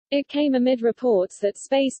It came amid reports that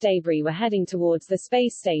space debris were heading towards the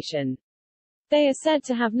space station. They are said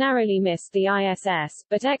to have narrowly missed the ISS,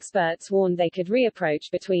 but experts warned they could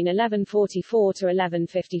reapproach between 11:44 to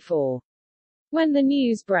 11:54. When the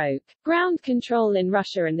news broke, ground control in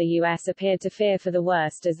Russia and the US appeared to fear for the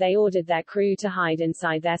worst as they ordered their crew to hide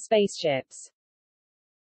inside their spaceships.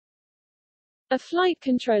 A flight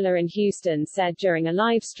controller in Houston said during a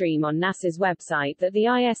live stream on NASA's website that the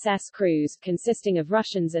ISS crews, consisting of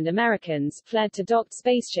Russians and Americans, fled to docked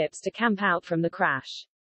spaceships to camp out from the crash.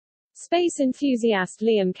 Space enthusiast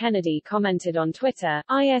Liam Kennedy commented on Twitter,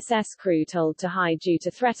 ISS crew told to hide due to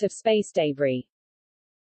threat of space debris.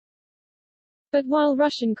 But while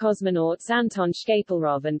Russian cosmonauts Anton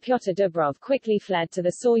Shkaplerov and Pyotr Dubrov quickly fled to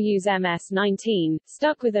the Soyuz MS-19,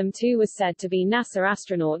 stuck with them too was said to be NASA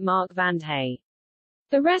astronaut Mark Vande Hey.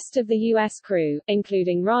 The rest of the U.S. crew,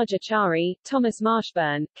 including Raja Chari, Thomas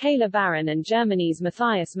Marshburn, Kayla Barron and Germany's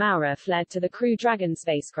Matthias Maurer fled to the Crew Dragon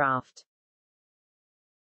spacecraft.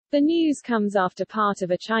 The news comes after part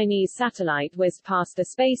of a Chinese satellite whizzed past the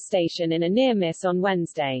space station in a near-miss on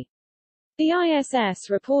Wednesday. The ISS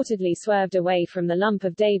reportedly swerved away from the lump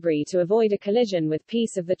of debris to avoid a collision with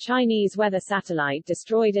piece of the Chinese weather satellite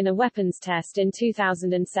destroyed in a weapons test in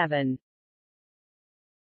 2007.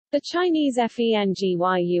 The Chinese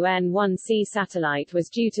FENGYUN-1C satellite was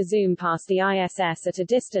due to zoom past the ISS at a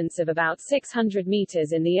distance of about 600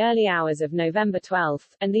 meters in the early hours of November 12,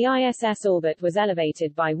 and the ISS orbit was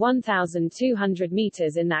elevated by 1,200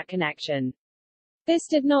 meters in that connection. This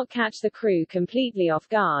did not catch the crew completely off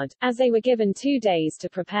guard, as they were given 2 days to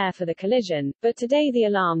prepare for the collision, but today the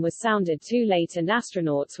alarm was sounded too late and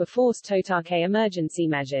astronauts were forced to take emergency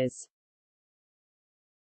measures.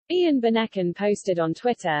 Ian Benekin posted on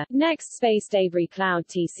Twitter, next space debris cloud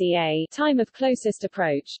TCA, time of closest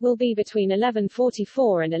approach, will be between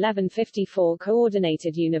 11:44 and 11:54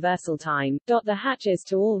 Coordinated Universal Time. The hatches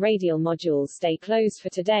to all radial modules stay closed for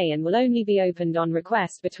today and will only be opened on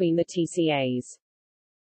request between the TCAs.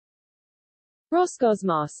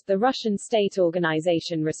 Roscosmos, the Russian state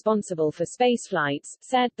organization responsible for spaceflights,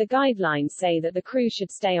 said, the guidelines say that the crew should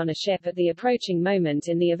stay on a ship at the approaching moment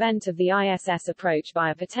in the event of the ISS approach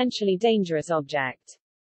by a potentially dangerous object.